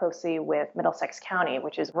very closely with Middlesex County,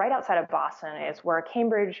 which is right outside of Boston. It's where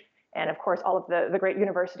Cambridge and, of course, all of the great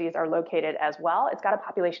universities are located as well. It's got a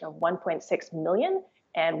population of 1.6 million.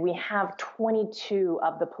 And we have 22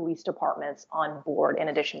 of the police departments on board in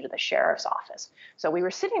addition to the sheriff's office. So we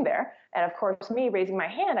were sitting there, and of course, me raising my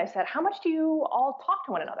hand, I said, how much do you all talk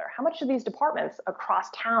to one another? How much do these departments across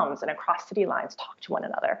towns and across city lines talk to one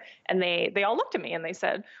another? And they all looked at me and they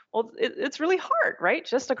said, well, it's really hard, right?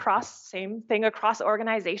 Just same thing across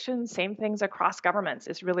organizations, same things across governments.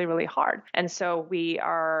 It's really, really hard. And so we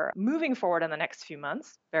are moving forward in the next few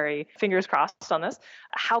months, very fingers crossed on this.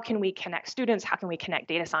 How can we connect students? How can we connect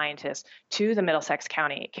data scientists to the Middlesex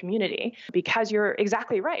County community? Because you're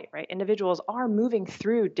exactly right? Individuals are moving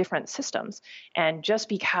through different systems. And just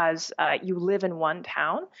because you live in one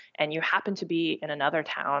town and you happen to be in another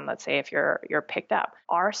town, let's say if you're picked up,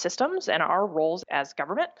 our systems and our roles as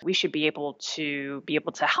government, we should be able to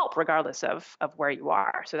help regardless of where you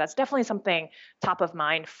are. So that's definitely something top of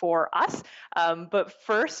mind for us. But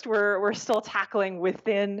first, we're still tackling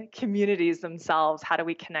within communities themselves. How do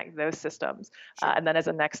we connect those systems? Sure. And then as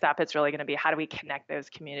a next step, it's really going to be how do we connect those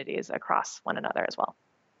communities across one another as well?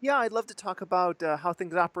 Yeah, I'd love to talk about how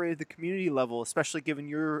things operate at the community level, especially given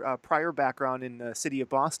your prior background in the city of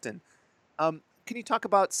Boston. Can you talk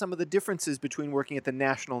about some of the differences between working at the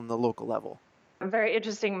national and the local level? Very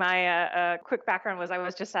interesting. My quick background was I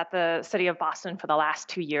was just at the city of Boston for the last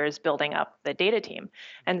 2 years building up the data team.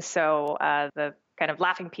 And so the kind of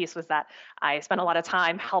laughing piece was that I spent a lot of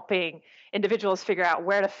time helping individuals figure out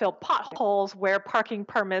where to fill potholes, where parking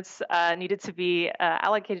permits needed to be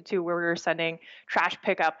allocated to, where we were sending trash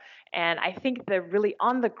pickup. And I think the really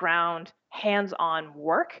on the ground, hands-on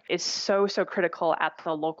work is so critical at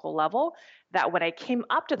the local level that when I came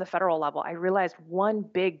up to the federal level, I realized one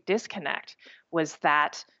big disconnect was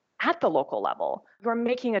that at the local level, you're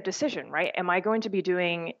making a decision, right? Am I going to be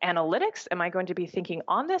doing analytics? Am I going to be thinking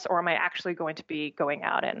on this? Or am I actually going to be going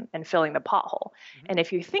out and filling the pothole? Mm-hmm. And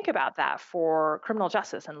if you think about that for criminal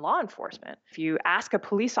justice and law enforcement, if you ask a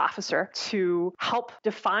police officer to help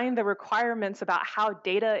define the requirements about how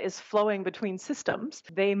data is flowing between systems,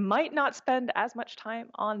 they might not spend as much time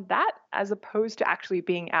on that as opposed to actually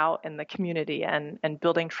being out in the community and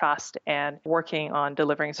building trust and working on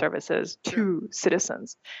delivering services to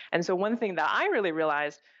citizens. And so one thing that I really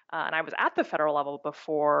realized, and I was at the federal level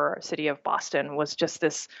before City of Boston, was just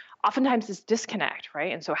oftentimes this disconnect,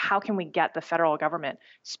 right? And so how can we get the federal government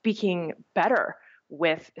speaking better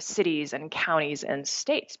with cities and counties and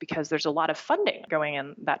states, because there's a lot of funding going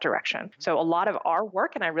in that direction. So a lot of our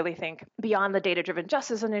work, and I really think beyond the Data-Driven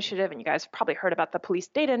Justice Initiative, and you guys have probably heard about the Police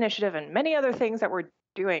Data Initiative and many other things that we're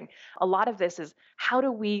doing, a lot of this is how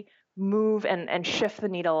do we move and shift the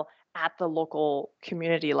needle at the local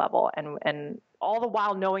community level, and all the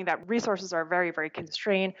while knowing that resources are very, very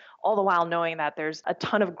constrained, all the while knowing that there's a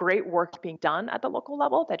ton of great work being done at the local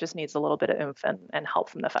level that just needs a little bit of oomph and help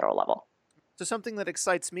from the federal level. So something that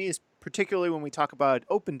excites me is particularly when we talk about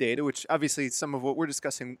open data, which obviously some of what we're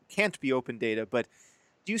discussing can't be open data, but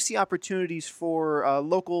do you see opportunities for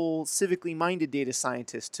local civically minded data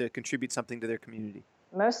scientists to contribute something to their community?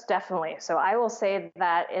 Most definitely. So I will say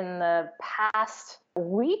that in the past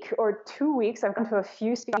week or 2 weeks, I've gone to a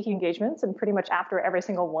few speaking engagements, and pretty much after every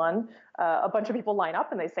single one, a bunch of people line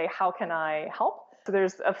up and they say, how can I help? So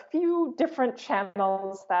there's a few different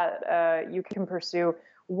channels that you can pursue.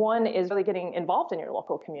 One is really getting involved in your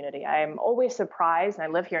local community. I'm always surprised, and I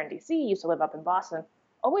live here in DC, used to live up in Boston,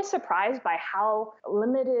 always surprised by how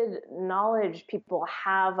limited knowledge people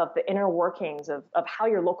have of the inner workings of how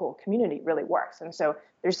your local community really works. And so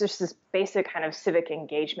there's just this basic kind of civic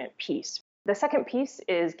engagement piece. The second piece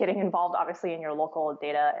is getting involved, obviously, in your local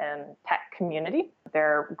data and tech community.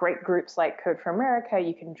 There are great groups like Code for America.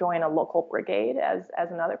 You can join a local brigade as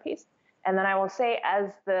another piece. And then I will say,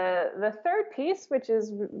 as the third piece, which is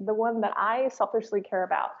the one that I selfishly care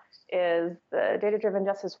about, is the data-driven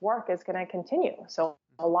justice work is going to continue. So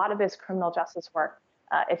a lot of this criminal justice work,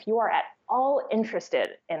 if you are at all interested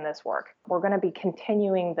in this work, we're going to be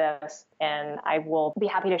continuing this, and I will be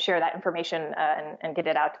happy to share that information and get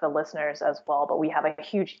it out to the listeners as well. But we have a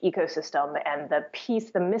huge ecosystem, and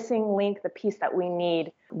the missing link, the piece that we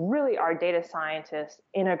need really are data scientists,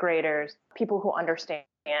 integrators, people who understand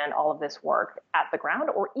all of this work at the ground,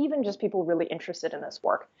 or even just people really interested in this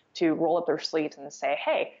work to roll up their sleeves and say,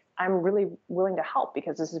 hey, I'm really willing to help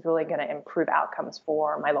because this is really going to improve outcomes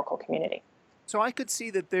for my local community. So I could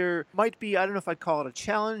see that there might be, I don't know if I'd call it a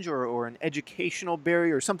challenge or an educational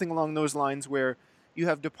barrier or something along those lines, where you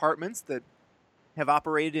have departments that have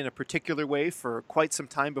operated in a particular way for quite some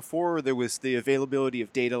time before there was the availability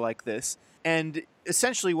of data like this. And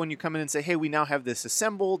essentially when you come in and say, hey, we now have this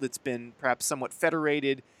assembled, it's been perhaps somewhat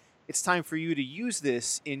federated, it's time for you to use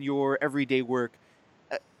this in your everyday work.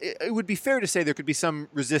 It would be fair to say there could be some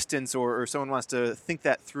resistance or someone wants to think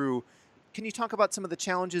that through. Can you talk about some of the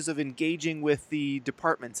challenges of engaging with the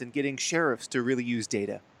departments and getting sheriffs to really use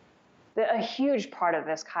data? A huge part of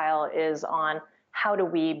this, Kyle, is on how do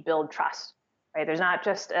we build trust, right? There's not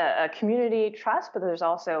just a community trust, but there's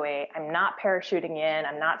also I'm not parachuting in.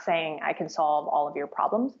 I'm not saying I can solve all of your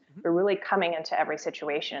problems. We're really coming into every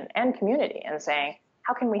situation and community and saying,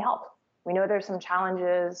 how can we help? We know there's some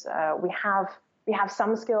challenges. We have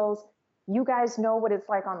some skills. You guys know what it's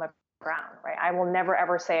like on the ground, right? I will never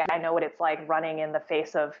ever say I know what it's like running in the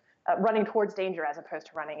face of running towards danger as opposed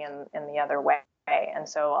to running in the other way. And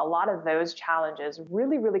so a lot of those challenges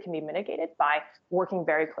really, really can be mitigated by working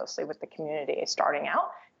very closely with the community starting out.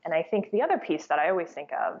 And I think the other piece that I always think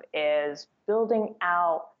of is building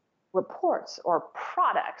out reports or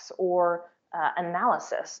products or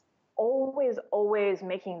analysis. Always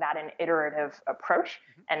making that an iterative approach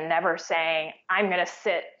and never saying, I'm going to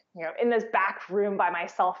sit in this back room by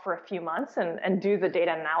myself for a few months and do the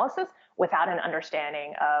data analysis without an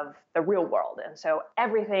understanding of the real world. And so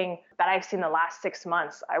everything that I've seen the last 6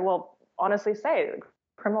 months, I will honestly say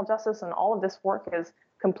criminal justice and all of this work is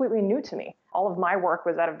completely new to me. All of my work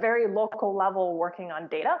was at a very local level working on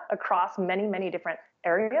data across many, many different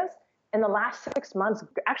areas. In the last 6 months,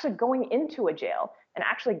 actually going into a jail and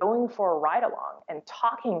actually going for a ride along and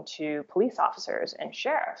talking to police officers and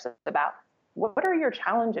sheriffs about what are your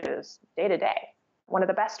challenges day to day? One of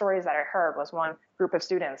the best stories that I heard was one group of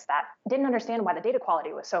students that didn't understand why the data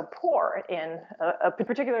quality was so poor in a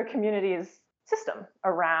particular community's system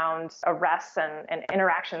around arrests and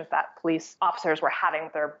interactions that police officers were having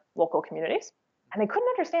with their local communities. And they couldn't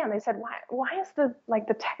understand. They said, why is the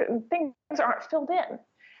things aren't filled in?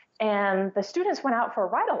 And the students went out for a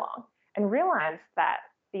ride along and realized that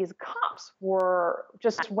these cops were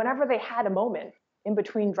just, whenever they had a moment in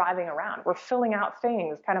between driving around, were filling out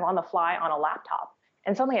things kind of on the fly on a laptop.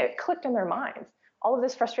 And suddenly it clicked in their minds. All of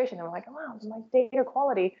this frustration, and we're like, wow, my data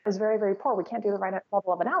quality is very, very poor. We can't do the right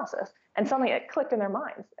level of analysis. And suddenly it clicked in their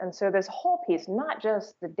minds. And so this whole piece, not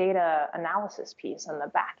just the data analysis piece in the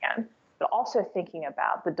back end, but also thinking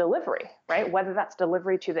about the delivery, right? Whether that's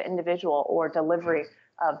delivery to the individual or delivery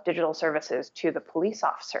of digital services to the police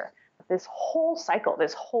officer. This whole cycle,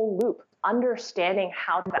 this whole loop, understanding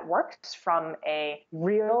how that works from a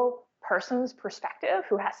real person's perspective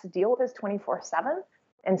who has to deal with this 24/7,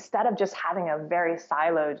 instead of just having a very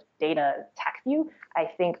siloed data tech view, I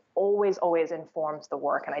think always informs the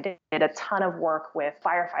work. And I did a ton of work with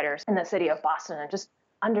firefighters in the city of Boston, and just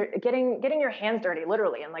getting your hands dirty,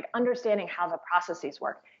 literally, and like understanding how the processes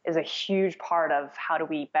work is a huge part of how do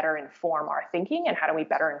we better inform our thinking and how do we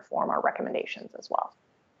better inform our recommendations as well.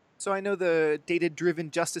 So I know the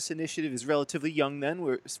Data-Driven Justice Initiative is relatively young then.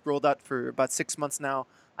 We're rolled out for about 6 months now.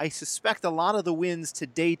 I suspect a lot of the wins to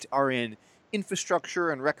date are in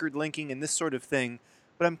infrastructure and record linking and this sort of thing.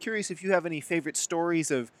 But I'm curious if you have any favorite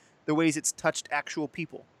stories of the ways it's touched actual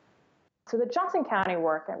people. So the Johnson County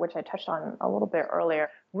work, which I touched on a little bit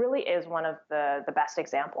earlier, really is one of the best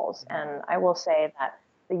examples. And I will say that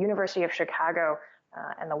the University of Chicago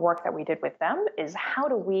and the work that we did with them is how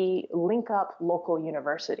do we link up local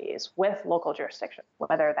universities with local jurisdictions,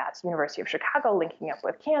 whether that's University of Chicago linking up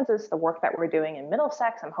with Kansas, the work that we're doing in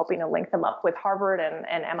Middlesex, I'm hoping to link them up with Harvard and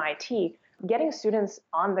MIT, getting students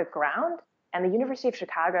on the ground. And the University of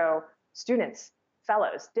Chicago students,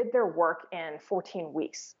 fellows, did their work in 14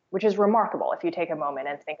 weeks, which is remarkable if you take a moment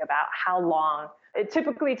and think about how long it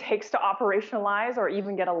typically takes to operationalize or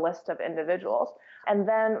even get a list of individuals. And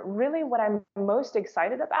then really what I'm most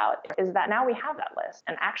excited about is that now we have that list,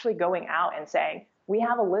 and actually going out and saying, we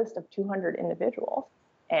have a list of 200 individuals,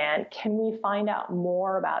 And can we find out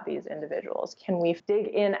more about these individuals? Can we dig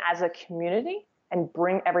in as a community and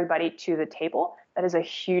bring everybody to the table? That is a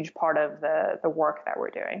huge part of the work that we're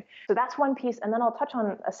doing. So that's one piece. And then I'll touch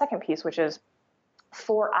on a second piece, which is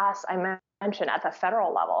for us, I mentioned at the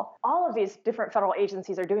federal level, all of these different federal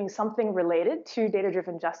agencies are doing something related to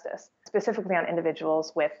data-driven justice, specifically on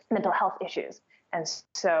individuals with mental health issues. And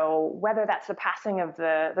so whether that's the passing of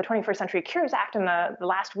the 21st Century Cures Act in the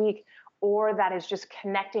last week, or that is just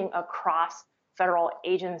connecting across federal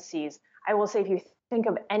agencies, I will say if you think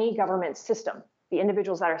of any government system, the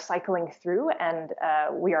individuals that are cycling through and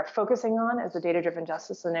we are focusing on as the Data-Driven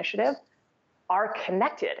Justice Initiative are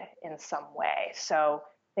connected in some way. So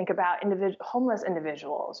think about homeless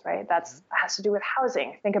individuals, right? That has to do with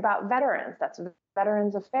housing. Think about veterans. That's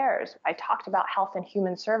Veterans Affairs. I talked about Health and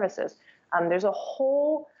Human Services. There's a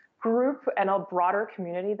whole group and a broader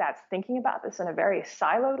community that's thinking about this in a very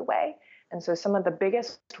siloed way. And so some of the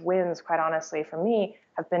biggest wins, quite honestly, for me,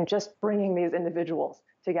 have been just bringing these individuals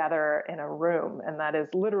together in a room. And that is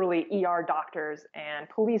literally ER doctors and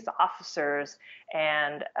police officers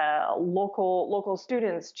and local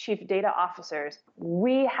students, chief data officers.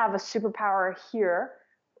 We have a superpower here,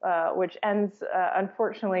 which ends,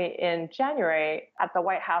 unfortunately, in January at the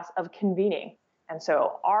White House of convening. And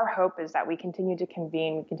so our hope is that we continue to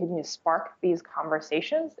convene, continue to spark these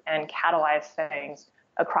conversations and catalyze things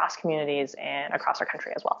across communities and across our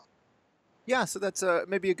country as well. Yeah, so that's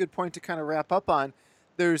maybe a good point to kind of wrap up on.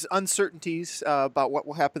 There's uncertainties about what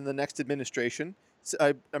will happen in the next administration. So,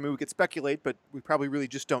 I mean, we could speculate, but we probably really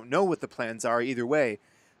just don't know what the plans are either way.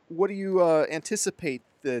 What do you anticipate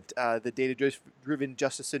that the Data-Driven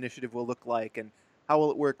Justice Initiative will look like, and how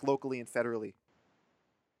will it work locally and federally?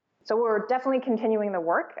 So we're definitely continuing the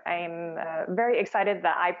work. I'm very excited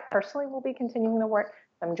that I personally will be continuing the work.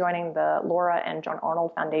 I'm joining the Laura and John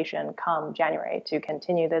Arnold Foundation come January to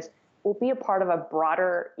continue this. We'll be a part of a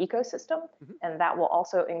broader ecosystem, and that will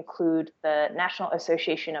also include the National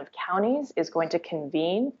Association of Counties is going to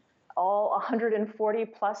convene all 140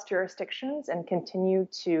 plus jurisdictions and continue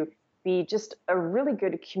to be just a really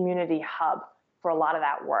good community hub for a lot of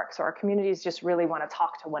that work. So our communities just really want to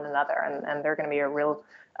talk to one another, and they're going to be a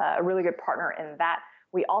really good partner in that.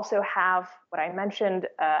 We also have what I mentioned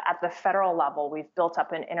at the federal level. We've built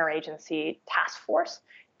up an interagency task force,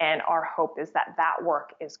 and our hope is that that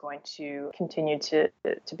work is going to continue to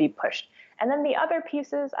be pushed. And then the other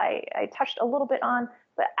pieces I touched a little bit on,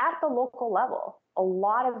 but at the local level, a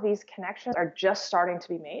lot of these connections are just starting to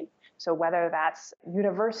be made. So whether that's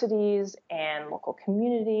universities and local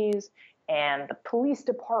communities and the police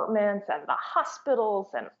departments and the hospitals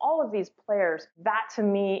and all of these players, that to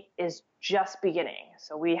me is just beginning.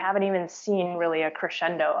 So we haven't even seen really a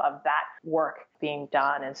crescendo of that work being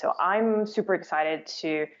done. And so I'm super excited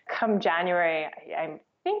to come January. I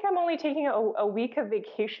think I'm only taking a week of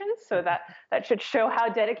vacation, so that should show how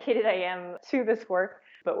dedicated I am to this work.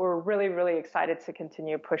 But we're really, really excited to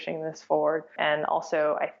continue pushing this forward. And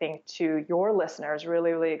also, I think to your listeners,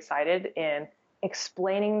 really, really excited in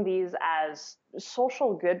explaining these as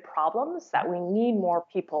social good problems that we need more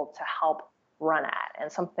people to help run at.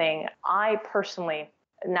 And something I personally,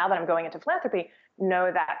 now that I'm going into philanthropy,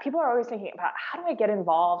 know that people are always thinking about how do I get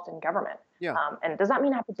involved in government? Yeah. And does that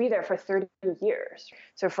mean I have to be there for 30 years?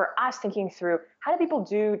 So for us, thinking through how do people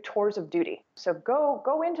do tours of duty? So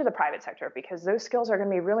go into the private sector because those skills are going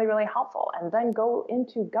to be really, really helpful. And then go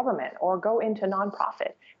into government or go into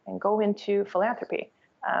nonprofit and go into philanthropy.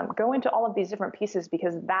 Go into all of these different pieces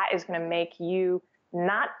because that is going to make you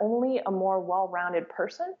not only a more well-rounded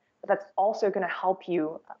person, but that's also going to help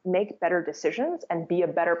you make better decisions and be a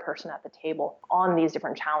better person at the table on these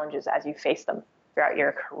different challenges as you face them throughout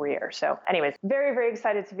your career. So anyways, very, very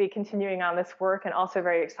excited to be continuing on this work and also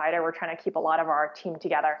very excited. We're trying to keep a lot of our team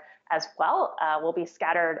together as well. We'll be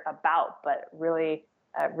scattered about, but really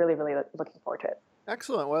looking forward to it.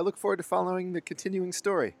 Excellent. Well, I look forward to following the continuing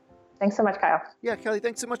story. Thanks so much, Kyle. Yeah, Kelly,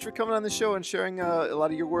 thanks so much for coming on the show and sharing a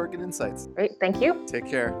lot of your work and insights. Great. Thank you. Take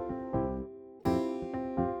care.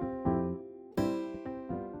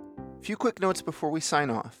 Few quick notes before we sign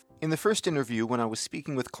off. In the first interview, when I was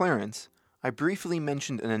speaking with Clarence, I briefly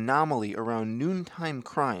mentioned an anomaly around noontime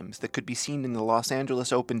crimes that could be seen in the Los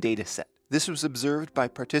Angeles Open dataset. This was observed by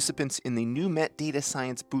participants in the New Met Data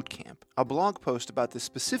Science Bootcamp. A blog post about this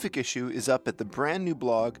specific issue is up at the brand new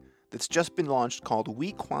blog that's just been launched called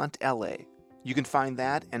WeQuantLA. You can find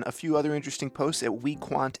that and a few other interesting posts at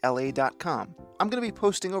wequantla.com. I'm going to be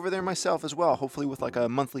posting over there myself as well, hopefully with like a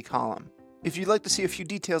monthly column. If you'd like to see a few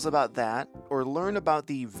details about that, or learn about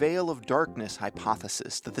the veil of darkness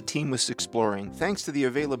hypothesis that the team was exploring thanks to the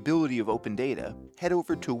availability of open data, head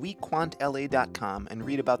over to wequantla.com and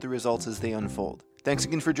read about the results as they unfold. Thanks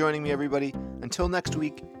again for joining me, everybody. Until next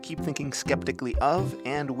week, keep thinking skeptically of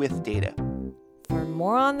and with data. For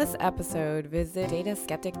more on this episode, visit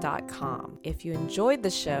dataskeptic.com. If you enjoyed the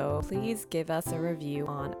show, please give us a review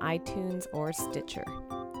on iTunes or Stitcher.